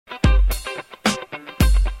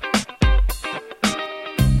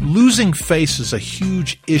Losing face is a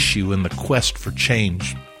huge issue in the quest for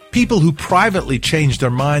change. People who privately change their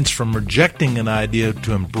minds from rejecting an idea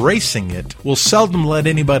to embracing it will seldom let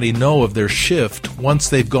anybody know of their shift once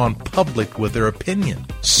they've gone public with their opinion.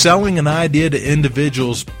 Selling an idea to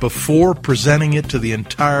individuals before presenting it to the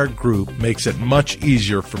entire group makes it much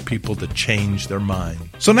easier for people to change their mind.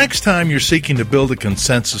 So next time you're seeking to build a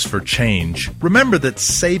consensus for change, remember that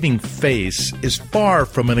saving face is far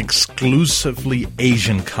from an exclusively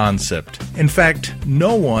Asian concept. In fact,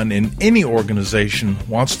 no one in any organization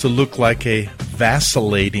wants to look like a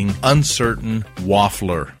vacillating, uncertain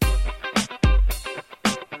waffler.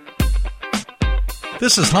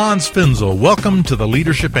 This is Hans Finzel. Welcome to the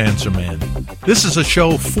Leadership Answer Man. This is a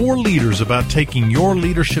show for leaders about taking your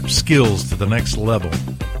leadership skills to the next level.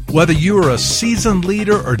 Whether you are a seasoned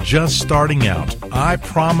leader or just starting out, I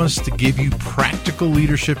promise to give you practical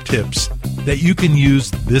leadership tips that you can use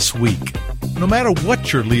this week. No matter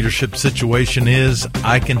what your leadership situation is,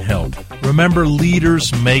 I can help. Remember,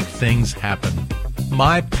 leaders make things happen.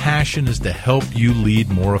 My passion is to help you lead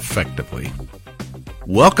more effectively.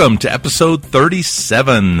 Welcome to episode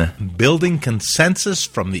 37, Building Consensus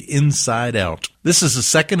from the Inside Out. This is the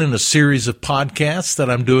second in a series of podcasts that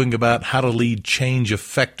I'm doing about how to lead change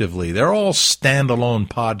effectively. They're all standalone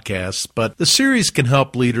podcasts, but the series can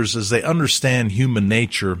help leaders as they understand human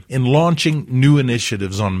nature in launching new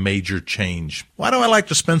initiatives on major change. Why do I like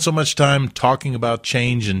to spend so much time talking about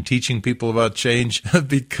change and teaching people about change?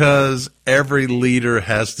 Because every leader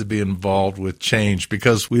has to be involved with change,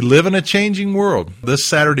 because we live in a changing world. This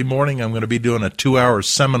Saturday morning, I'm going to be doing a 2-hour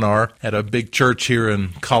seminar at a big church here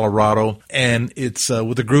in Colorado, and it's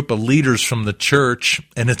with a group of leaders from the church,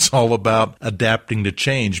 and it's all about adapting to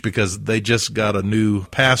change because they just got a new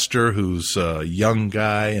pastor who's a young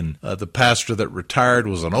guy, and the pastor that retired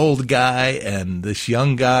was an old guy, and this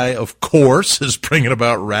young guy, of course, is bringing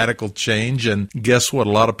about radical change. And guess what?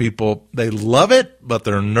 A lot of people, they love it, but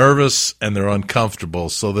they're nervous and they're uncomfortable.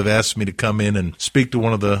 So they've asked me to come in and speak to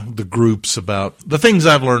one of the groups about the things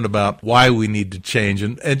I've learned about why we need to change.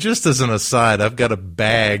 And just as an aside, I've got a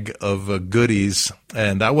bag of goodies,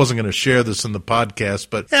 and I wasn't going to share this in the podcast,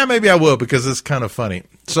 but yeah, maybe I will because it's kind of funny.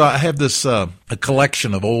 So I have this a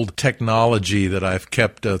collection of old technology that I've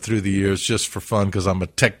kept through the years just for fun because I'm a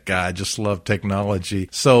tech guy. I just love technology.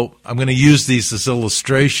 So I'm going to use these as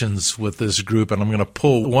illustrations with this group, and I'm going to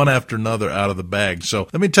pull one after another out of the bag. So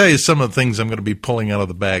let me tell you some of the things I'm going to be pulling out of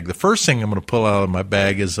the bag. The first thing I'm going to pull out of my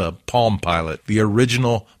bag is a Palm Pilot, the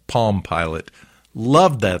original Palm Pilot.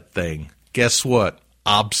 Love that thing. Guess what?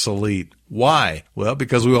 Obsolete. Why? Well,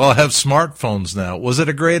 because we all have smartphones now. Was it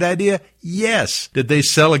a great idea? Yes. Did they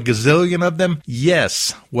sell a gazillion of them?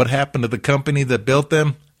 Yes. What happened to the company that built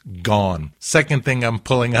them? Gone. Second thing I'm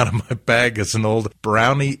pulling out of my bag is an old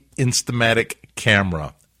Brownie Instamatic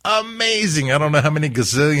camera. Amazing. I don't know how many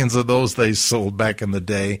gazillions of those they sold back in the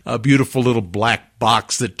day. A beautiful little black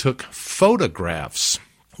box that took photographs.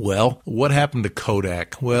 Well, what happened to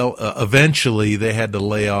Kodak? Well, eventually they had to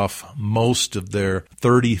lay off most of their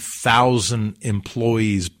 30,000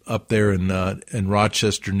 employees up there in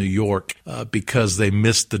Rochester, New York, because they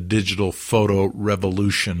missed the digital photo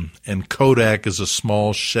revolution. And Kodak is a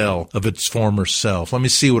small shell of its former self. Let me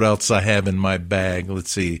see what else I have in my bag.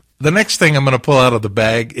 Let's see. The next thing I'm going to pull out of the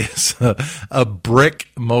bag is a brick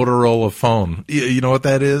Motorola phone. You know what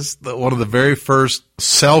that is? One of the very first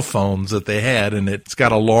cell phones that they had, and it's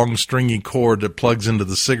got a long stringy cord that plugs into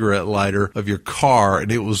the cigarette lighter of your car,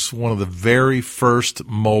 and it was one of the very first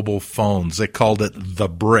mobile phones. They called it the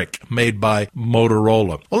Brick, made by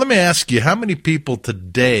Motorola. Well, let me ask you, how many people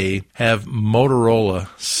today have Motorola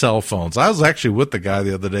cell phones? I was actually with the guy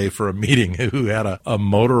the other day for a meeting who had a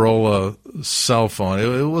Motorola cell phone.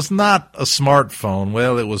 It was not a smartphone.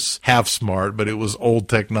 Well, it was half smart, but it was old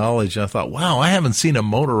technology. I thought, wow, I haven't seen a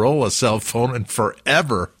Motorola cell phone in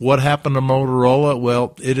forever. What happened to Motorola?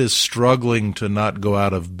 Well, it is struggling to not go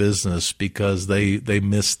out of business because they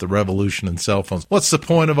missed the revolution in cell phones. What's the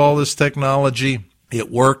point of all this technology? It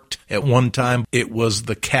worked at one time. It was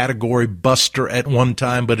the category buster at one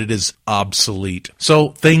time, but it is obsolete.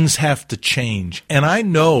 So things have to change. And I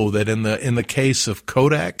know that in the case of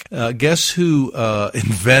Kodak, guess who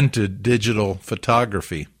invented digital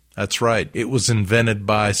photography? That's right. It was invented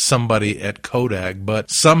by somebody at Kodak,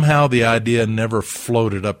 but somehow the idea never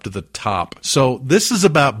floated up to the top. So this is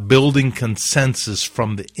about building consensus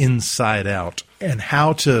from the inside out and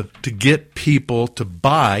how to get people to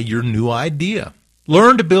buy your new idea.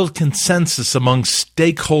 Learn to build consensus among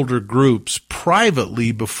stakeholder groups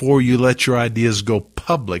privately before you let your ideas go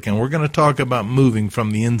public. And we're going to talk about moving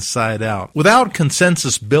from the inside out. Without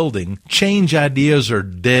consensus building, change ideas are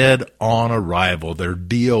dead on arrival. They're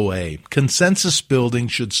DOA. Consensus building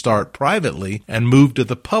should start privately and move to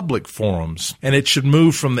the public forums. And it should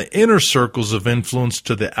move from the inner circles of influence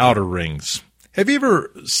to the outer rings. Have you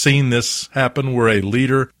ever seen this happen where a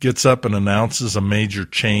leader gets up and announces a major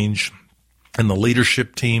change and the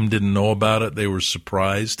leadership team didn't know about it? They were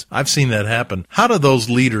surprised. I've seen that happen. How do those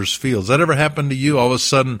leaders feel? Has that ever happened to you? All of a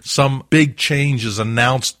sudden, some big change is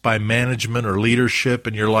announced by management or leadership,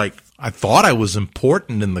 and you're like, I thought I was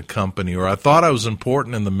important in the company, or I thought I was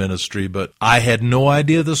important in the ministry, but I had no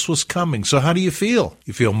idea this was coming. So how do you feel?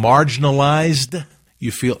 You feel marginalized?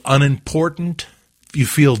 You feel unimportant? You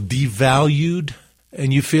feel devalued?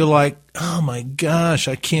 And you feel like, oh my gosh,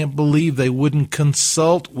 I can't believe they wouldn't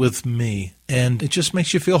consult with me. And it just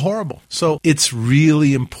makes you feel horrible. So it's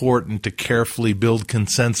really important to carefully build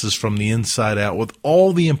consensus from the inside out with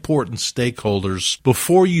all the important stakeholders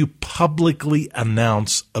before you publicly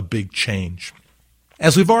announce a big change.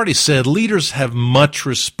 As we've already said, leaders have much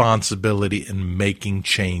responsibility in making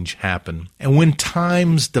change happen. And when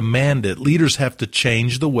times demand it, leaders have to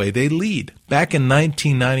change the way they lead. Back in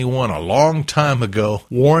 1991, a long time ago,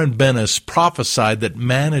 Warren Bennis prophesied that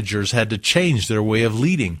managers had to change their way of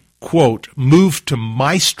leading. Quote, move to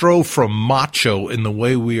maestro from macho in the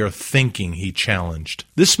way we are thinking, he challenged.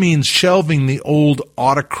 This means shelving the old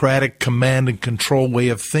autocratic command and control way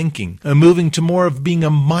of thinking and moving to more of being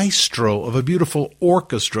a maestro of a beautiful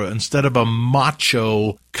orchestra instead of a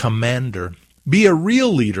macho commander. Be a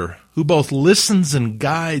real leader who both listens and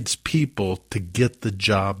guides people to get the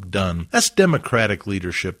job done. That's democratic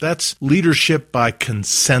leadership. That's leadership by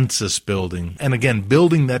consensus building. And again,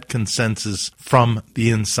 building that consensus from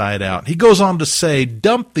the inside out. He goes on to say,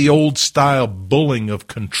 dump the old style bullying of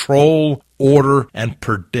control, order, and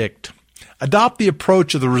predict. Adopt the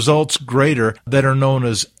approach of the results greater that are known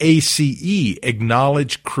as ACE,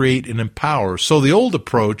 acknowledge, create, and empower. So the old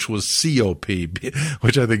approach was COP,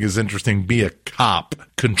 which I think is interesting, be a cop.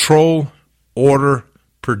 Control, order,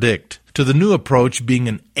 predict. To the new approach being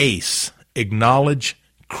an ACE, acknowledge,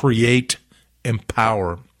 create,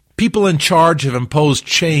 empower. People in charge have imposed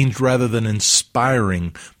change rather than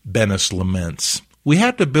inspiring, Bennis laments. We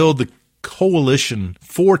have to build the coalition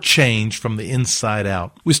for change from the inside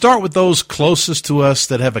out. We start with those closest to us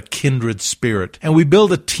that have a kindred spirit, and we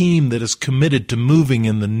build a team that is committed to moving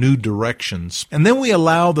in the new directions. And then we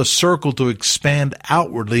allow the circle to expand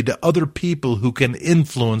outwardly to other people who can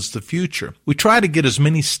influence the future. We try to get as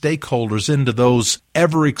many stakeholders into those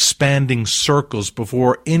ever-expanding circles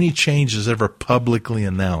before any change is ever publicly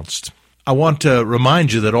announced. I want to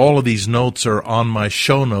remind you that all of these notes are on my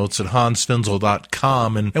show notes at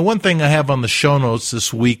hansfinzel.com. And one thing I have on the show notes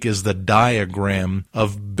this week is the diagram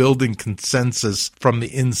of building consensus from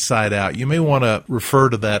the inside out. You may want to refer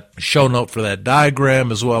to that show note for that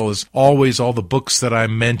diagram, as well as always all the books that I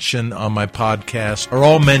mention on my podcast are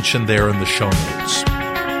all mentioned there in the show notes.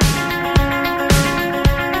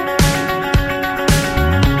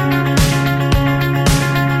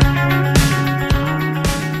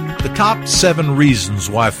 Top 7 reasons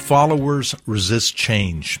why followers resist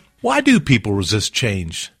change. Why do people resist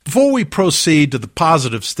change? Before we proceed to the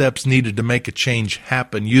positive steps needed to make a change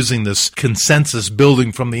happen using this consensus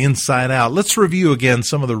building from the inside out, let's review again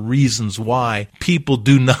some of the reasons why people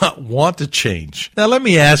do not want to change. Now, let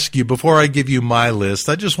me ask you, before I give you my list,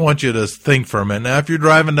 I just want you to think for a minute. Now, if you're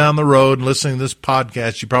driving down the road and listening to this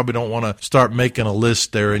podcast, you probably don't want to start making a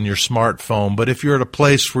list there in your smartphone. But if you're at a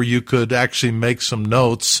place where you could actually make some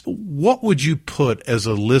notes, what would you put as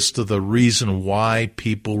a list of the reason why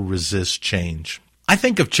people resist change? I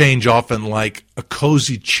think of change often like a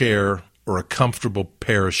cozy chair or a comfortable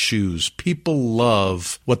pair of shoes. People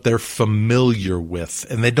love what they're familiar with,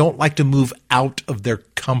 and they don't like to move out of their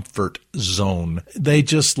comfort zone. They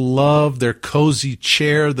just love their cozy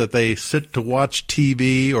chair that they sit to watch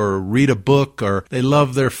TV or read a book, or they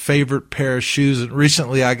love their favorite pair of shoes. And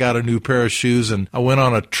recently I got a new pair of shoes, and I went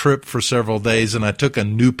on a trip for several days, and I took a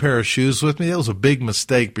new pair of shoes with me. It was a big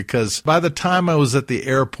mistake, because by the time I was at the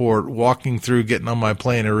airport walking through, getting on my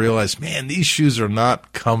plane, I realized, man, these shoes are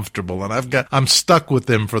not comfortable, and I'm stuck with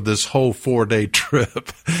them for this whole 4-day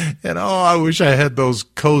trip. And I wish I had those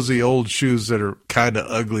cozy old shoes that are kind of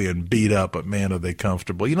ugly and beat up, but man, are they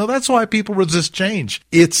comfortable. That's why people resist change.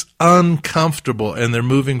 It's uncomfortable, and they're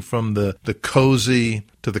moving from the cozy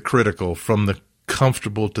to the critical, from the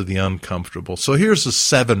comfortable to the uncomfortable. So here's the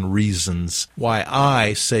 7 reasons why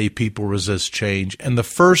I say people resist change. And the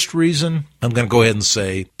first reason, I'm going to go ahead and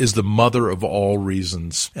say, is the mother of all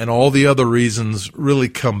reasons. And all the other reasons really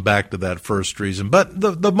come back to that first reason. But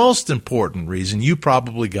the most important reason, you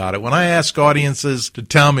probably got it. When I ask audiences to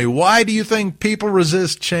tell me, why do you think people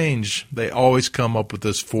resist change? They always come up with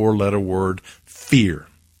this 4-letter word, fear.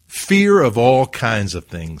 Fear of all kinds of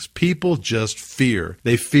things. People just fear.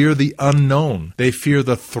 They fear the unknown. They fear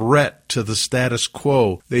the threat to the status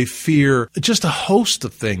quo. They fear just a host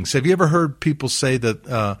of things. Have you ever heard people say that,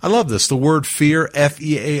 I love this, the word fear,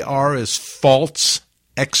 F-E-A-R, is false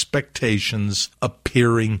expectations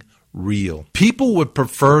appearing real. People would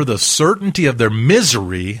prefer the certainty of their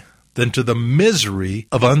misery than to the misery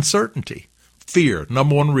of uncertainty. Fear,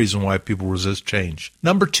 number 1 reason why people resist change.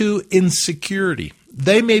 Number 2, insecurity.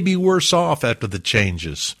 They may be worse off after the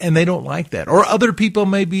changes, and they don't like that. Or other people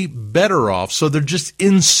may be better off, so they're just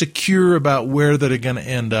insecure about where they're going to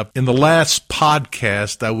end up. In the last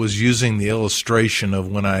podcast, I was using the illustration of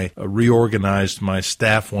when I reorganized my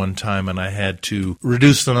staff one time, and I had to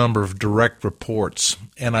reduce the number of direct reports.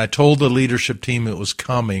 And I told the leadership team it was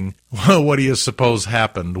coming. Well, what do you suppose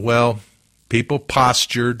happened? Well, people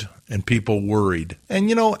postured and people worried. And,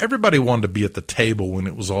 everybody wanted to be at the table when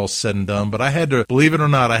it was all said and done, but I had to, believe it or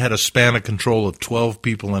not, I had a span of control of 12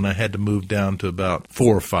 people, and I had to move down to about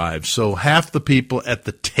 4 or 5. So half the people at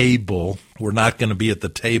the table were not going to be at the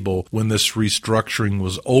table when this restructuring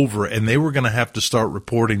was over, and they were going to have to start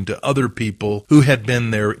reporting to other people who had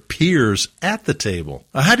been their peers at the table.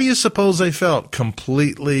 How do you suppose they felt?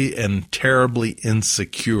 Completely and terribly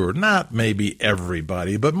insecure. Not maybe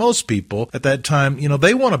everybody, but most people at that time,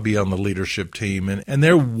 they want to be on the leadership team, and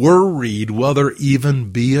they're worried, will there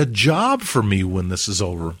even be a job for me when this is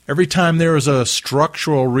over? Every time there is a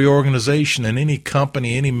structural reorganization in any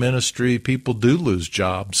company, any ministry, people do lose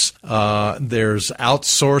jobs. There's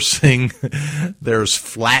outsourcing, there's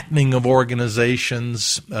flattening of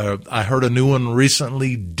organizations. I heard a new one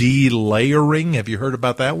recently, delayering. Have you heard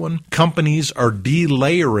about that one? Companies are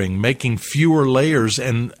delayering, making fewer layers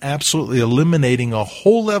and absolutely eliminating a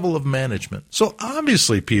whole level of management. So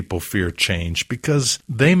obviously people fear change because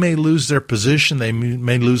they may lose their position, they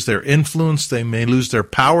may lose their influence, they may lose their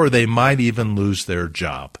power, they might even lose their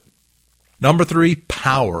job. Number 3,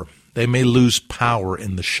 power. They may lose power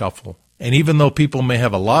in the shuffle. And even though people may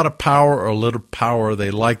have a lot of power or a little power,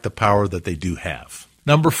 they like the power that they do have.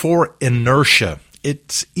 Number 4, inertia.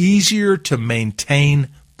 It's easier to maintain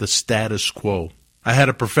the status quo. I had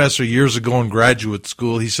a professor years ago in graduate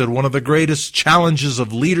school. He said one of the greatest challenges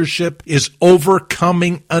of leadership is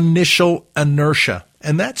overcoming initial inertia.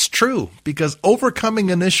 And that's true, because overcoming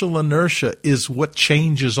initial inertia is what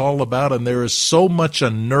change is all about, and there is so much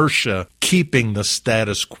inertia keeping the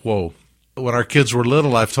status quo. When our kids were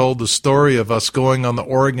little, I've told the story of us going on the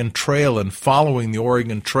Oregon Trail and following the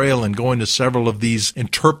Oregon Trail and going to several of these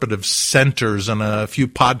interpretive centers. And a few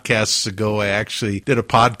podcasts ago, I actually did a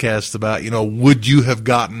podcast about, would you have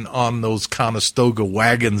gotten on those Conestoga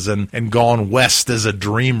wagons and gone west as a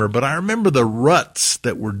dreamer? But I remember the ruts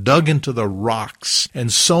that were dug into the rocks,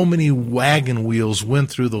 and so many wagon wheels went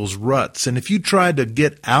through those ruts. And if you tried to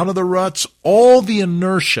get out of the ruts, all the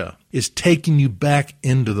inertia is taking you back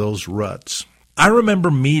into those ruts. I remember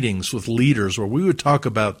meetings with leaders where we would talk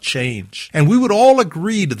about change, and we would all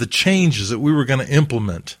agree to the changes that we were going to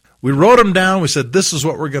implement. We wrote them down. We said, this is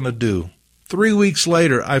what we're going to do. 3 weeks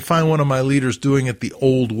later, I find one of my leaders doing it the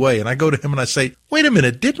old way, and I go to him and I say, wait a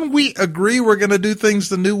minute, didn't we agree we're going to do things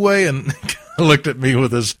the new way? And looked at me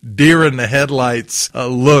with this deer in the headlights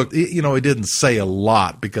look. He didn't say a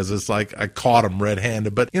lot because it's like I caught him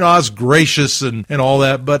red-handed. But, I was gracious and all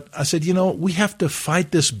that. But I said, we have to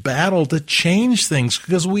fight this battle to change things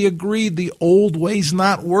because we agreed the old way's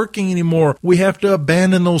not working anymore. We have to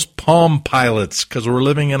abandon those Palm Pilots because we're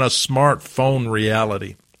living in a smartphone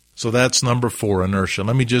reality. So that's number 4, inertia.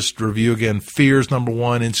 Let me just review again. Fear is number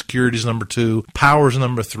 1, insecurity is number 2, power is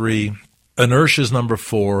number 3, inertia is number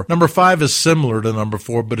 4. Number 5 is similar to number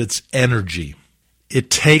 4, but it's energy.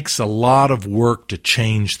 It takes a lot of work to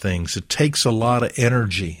change things. It takes a lot of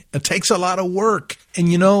energy. It takes a lot of work.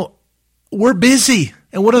 And we're busy.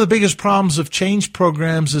 And one of the biggest problems of change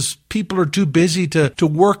programs is people are too busy to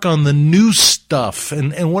work on the new stuff.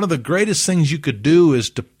 And one of the greatest things you could do is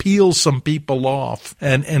to peel some people off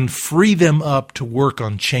and free them up to work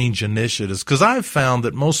on change initiatives. Because I've found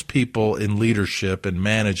that most people in leadership and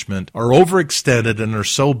management are overextended and are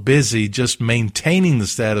so busy just maintaining the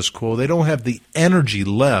status quo, they don't have the energy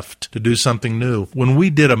left to do something new. When we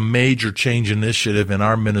did a major change initiative in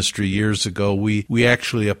our ministry years ago, we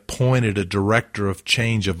actually appointed a director of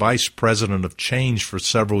change, a vice president of change for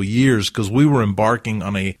several years, because we were embarking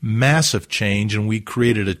on a massive change, and we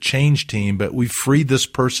created a change team, but we freed this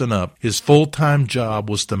person up. His full-time job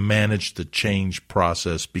was to manage the change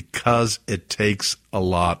process because it takes a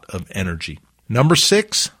lot of energy. Number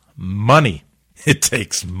 6, money. It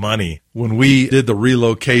takes money. When we did the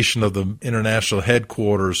relocation of the international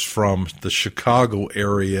headquarters from the Chicago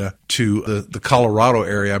area to the Colorado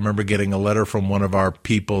area, I remember getting a letter from one of our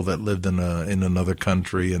people that lived in another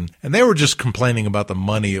country, and they were just complaining about the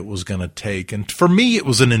money it was going to take. And for me, it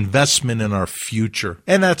was an investment in our future,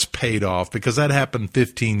 and that's paid off because that happened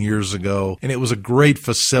 15 years ago, and it was a great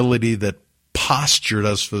facility that postured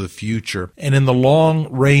us for the future. And in the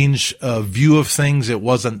long range view of things, it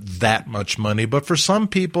wasn't that much money. But for some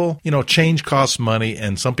people, change costs money,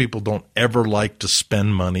 and some people don't ever like to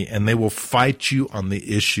spend money, and they will fight you on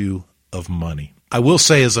the issue of money. I will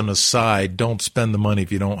say as an aside, don't spend the money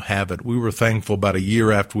if you don't have it. We were thankful about a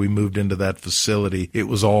year after we moved into that facility, it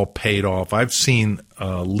was all paid off. I've seen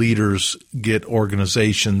leaders get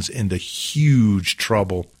organizations into huge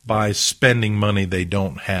trouble by spending money they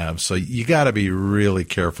don't have. So you got to be really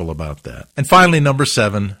careful about that. And finally, number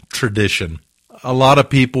 7, tradition. A lot of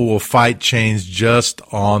people will fight change just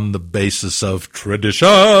on the basis of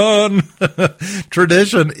tradition.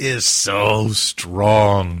 Tradition is so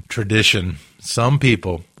strong. Tradition. Some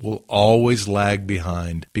people will always lag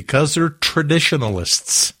behind because they're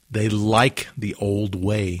traditionalists. They like the old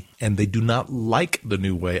way, and they do not like the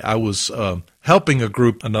new way. I was helping a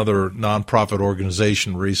group, another nonprofit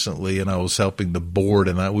organization recently, and I was helping the board,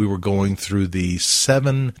 and we were going through the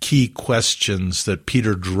 7 key questions that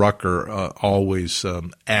Peter Drucker always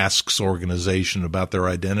asks organization about their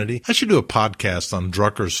identity. I should do a podcast on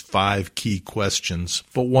Drucker's 5 key questions,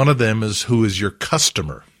 but one of them is, who is your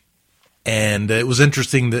customer? And it was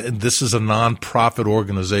interesting that this is a nonprofit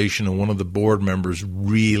organization, and one of the board members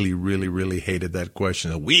really, really, really hated that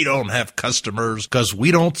question. We don't have customers because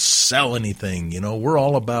we don't sell anything. We're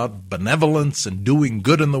all about benevolence and doing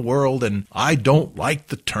good in the world, and I don't like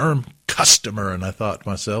the term customer. And I thought to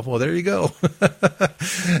myself, well, there you go.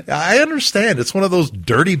 I understand. It's one of those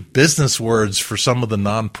dirty business words for some of the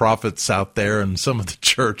nonprofits out there and some of the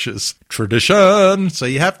churches. Tradition. So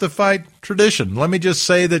you have to fight tradition. Let me just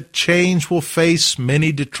say that change will face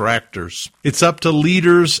many detractors. It's up to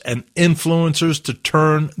leaders and influencers to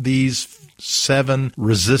turn these 7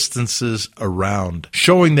 resistances around,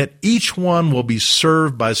 showing that each one will be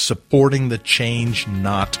served by supporting the change,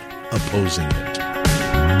 not opposing it.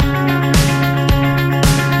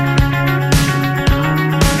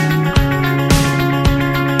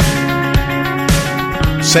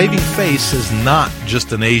 Saving face is not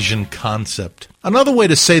just an Asian concept. Another way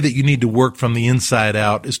to say that you need to work from the inside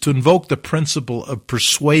out is to invoke the principle of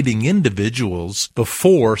persuading individuals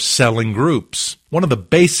before selling groups. One of the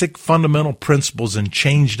basic fundamental principles in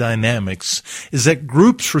change dynamics is that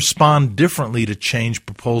groups respond differently to change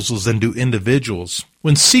proposals than do individuals.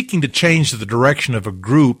 When seeking to change the direction of a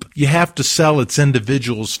group, you have to sell its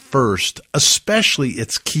individuals first, especially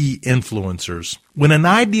its key influencers. When an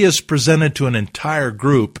idea is presented to an entire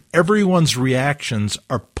group, everyone's reactions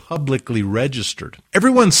are publicly registered.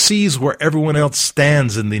 Everyone sees where everyone else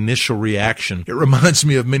stands in the initial reaction. It reminds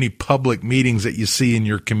me of many public meetings that you see in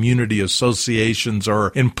your community associations or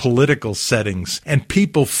in political settings, and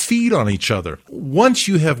people feed on each other. Once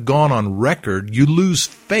you have gone on record, you lose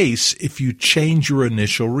face if you change your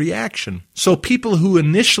initial reaction. So people who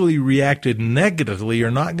initially reacted negatively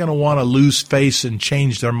are not going to want to lose face and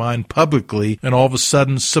change their mind publicly and all of a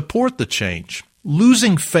sudden support the change.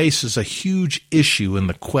 Losing face is a huge issue in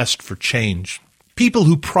the quest for change. People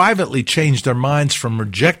who privately change their minds from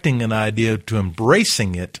rejecting an idea to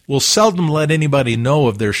embracing it will seldom let anybody know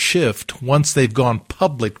of their shift once they've gone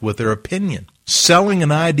public with their opinion. Selling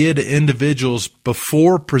an idea to individuals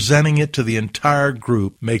before presenting it to the entire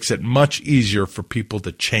group makes it much easier for people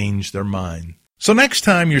to change their mind. So next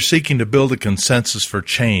time you're seeking to build a consensus for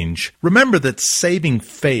change, remember that saving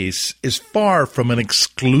face is far from an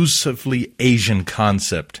exclusively Asian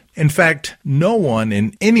concept. In fact, no one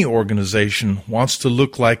in any organization wants to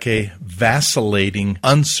look like a vacillating,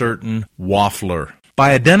 uncertain waffler.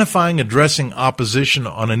 By identifying and addressing opposition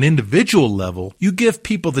on an individual level, you give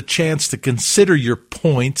people the chance to consider your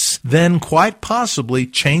points, then quite possibly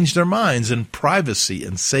change their minds in privacy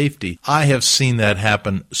and safety. I have seen that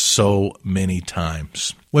happen so many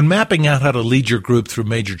times. When mapping out how to lead your group through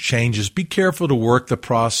major changes, be careful to work the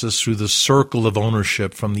process through the circle of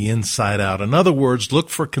ownership from the inside out. In other words, look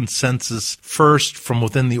for consensus first from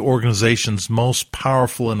within the organization's most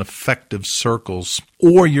powerful and effective circles,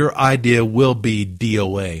 or your idea will be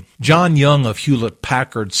DOA. John Young of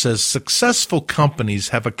Hewlett-Packard says successful companies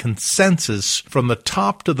have a consensus from the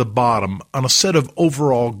top to the bottom on a set of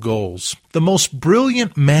overall goals. The most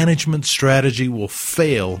brilliant management strategy will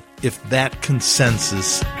fail if that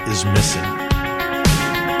consensus is missing.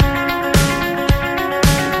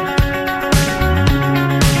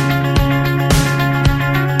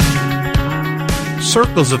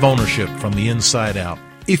 Circles of ownership from the inside out.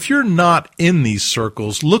 If you're not in these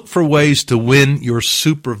circles, look for ways to win your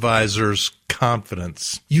supervisor's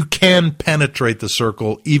confidence. You can penetrate the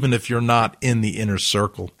circle even if you're not in the inner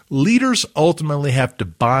circle. Leaders ultimately have to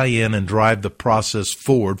buy in and drive the process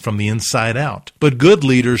forward from the inside out. But good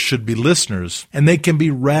leaders should be listeners, and they can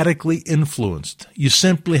be radically influenced. You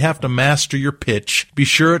simply have to master your pitch, be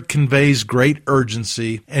sure it conveys great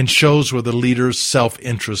urgency, and shows where the leader's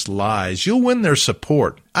self-interest lies. You'll win their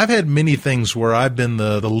support. I've had many things where I've been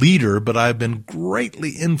the leader, but I've been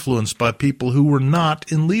greatly influenced by people who were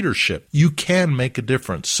not in leadership. You can make a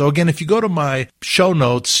difference. So again, if you go to my show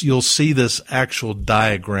notes, you'll see this actual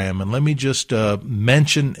diagram. And let me just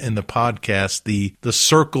mention in the podcast the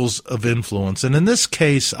circles of influence. And in this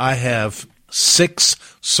case, I have 6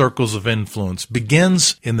 circles of influence.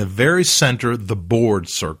 Begins in the very center, the board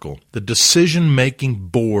circle, the decision-making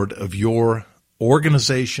board of your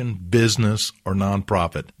organization, business, or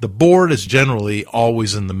nonprofit. The board is generally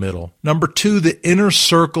always in the middle. Number 2, the inner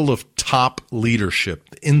circle of top leadership,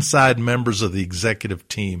 the inside members of the executive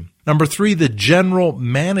team. Number 3, the general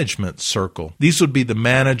management circle. These would be the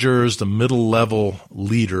managers, the middle-level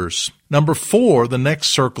leaders. Number 4, the next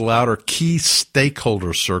circle out are key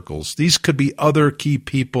stakeholder circles. These could be other key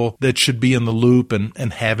people that should be in the loop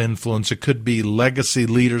and have influence. It could be legacy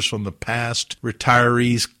leaders from the past,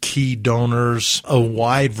 retirees, key donors, a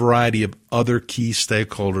wide variety of other key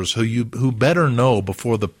stakeholders who better know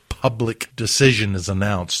before the public decision is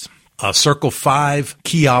announced. Circle 5,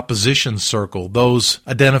 key opposition circle, those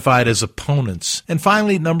identified as opponents. And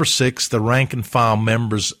finally, number 6, the rank and file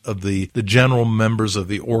members of the general members of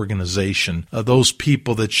the organization, those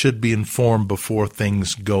people that should be informed before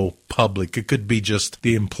things go public. It could be just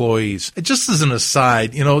the employees. And just as an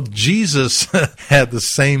aside, Jesus had the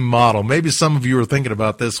same model. Maybe some of you are thinking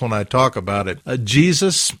about this when I talk about it.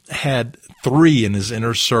 Jesus had 3 in his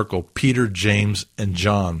inner circle, Peter, James, and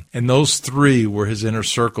John. And those 3 were his inner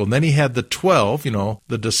circle. And then he had the 12,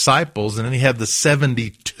 the disciples, and then he had the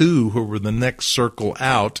 72 who were the next circle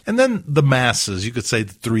out. And then the masses, you could say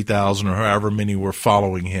the 3,000 or however many were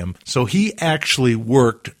following him. So he actually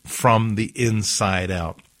worked from the inside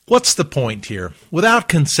out. What's the point here? Without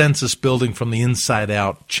consensus building from the inside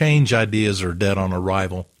out, change ideas are dead on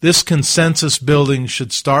arrival. This consensus building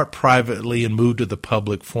should start privately and move to the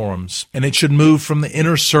public forums. And it should move from the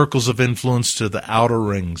inner circles of influence to the outer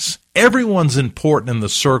rings. Everyone's important in the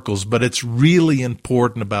circles, but it's really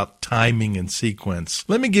important about timing and sequence.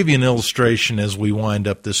 Let me give you an illustration as we wind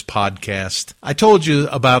up this podcast. I told you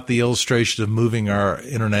about the illustration of moving our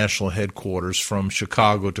international headquarters from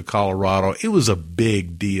Chicago to Colorado. It was a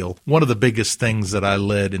big deal. One of the biggest things that I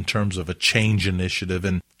led in terms of a change initiative.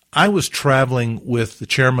 And I was traveling with the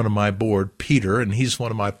chairman of my board, Peter, and he's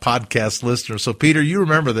one of my podcast listeners. So, Peter, you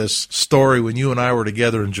remember this story when you and I were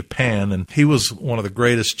together in Japan, and he was one of the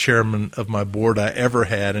greatest chairmen of my board I ever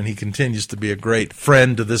had, and he continues to be a great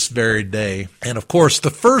friend to this very day. And, of course,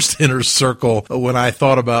 the first inner circle when I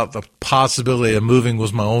thought about the possibility of moving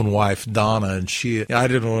was my own wife, Donna, and I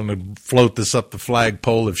didn't want to float this up the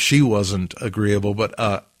flagpole if she wasn't agreeable, but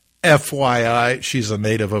FYI, she's a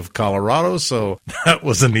native of Colorado, so that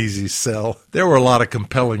was an easy sell. There were a lot of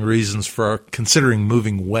compelling reasons for considering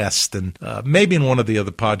moving west, and maybe in one of the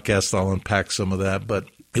other podcasts I'll unpack some of that, but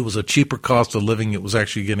it was a cheaper cost of living. It was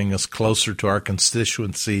actually getting us closer to our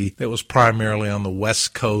constituency. It was primarily on the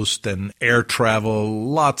West Coast, and air travel,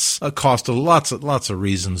 lots of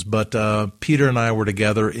reasons. But Peter and I were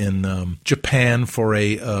together in Japan for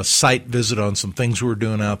a site visit on some things we were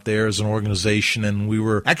doing out there as an organization, and we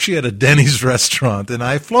were actually at a Denny's restaurant. And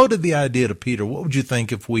I floated the idea to Peter, what would you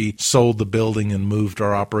think if we sold the building and moved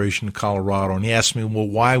our operation to Colorado? And he asked me, well,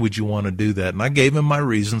 why would you want to do that? And I gave him my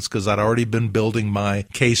reasons because I'd already been building my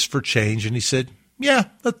case for change, and he said, yeah,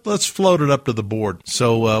 let's float it up to the board.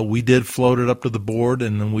 So we did float it up to the board,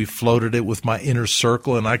 and then we floated it with my inner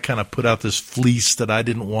circle, and I kind of put out this fleece that I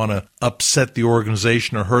didn't want to upset the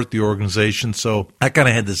organization or hurt the organization. So I kind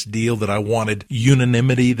of had this deal that I wanted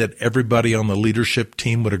unanimity, that everybody on the leadership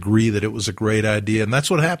team would agree that it was a great idea, and that's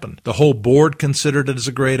what happened. The whole board considered it as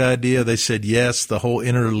a great idea. They said yes. The whole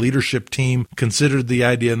inner leadership team considered the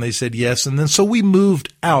idea, and they said yes. And then so we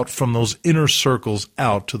moved out from those inner circles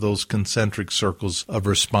out to those concentric circles of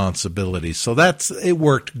responsibility. So it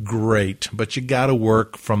worked great, but you got to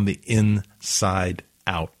work from the inside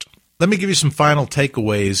out. Let me give you some final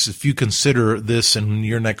takeaways if you consider this in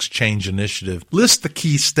your next change initiative. List the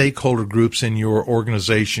key stakeholder groups in your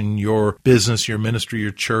organization, your business, your ministry, your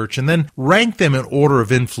church, and then rank them in order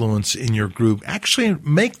of influence in your group. Actually,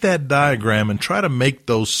 make that diagram and try to make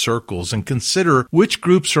those circles and consider which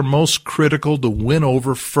groups are most critical to win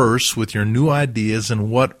over first with your new ideas and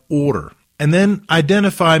what order. And then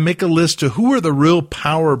make a list of who are the real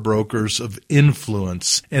power brokers of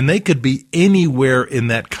influence. And they could be anywhere in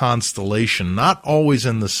that constellation, not always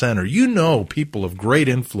in the center. You know, people of great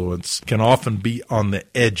influence can often be on the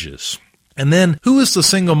edges. And then, who is the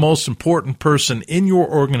single most important person in your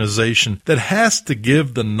organization that has to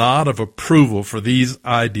give the nod of approval for these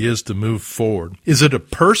ideas to move forward? Is it a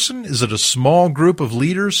person? Is it a small group of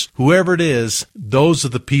leaders? Whoever it is, those are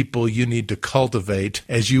the people you need to cultivate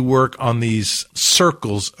as you work on these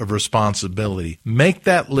circles of responsibility. Make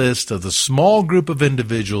that list of the small group of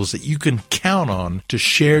individuals that you can count on to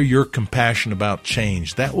share your compassion about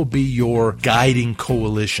change. That will be your guiding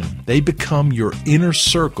coalition. They become your inner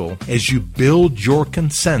circle as you build your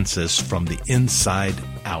consensus from the inside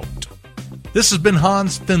out. This has been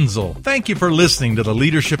Hans Finzel. Thank you for listening to the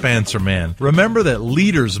Leadership Answer Man. Remember that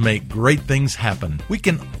leaders make great things happen. We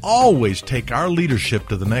can always take our leadership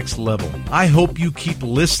to the next level. I hope you keep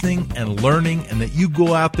listening and learning, and that you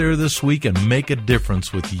go out there this week and make a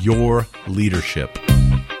difference with your leadership.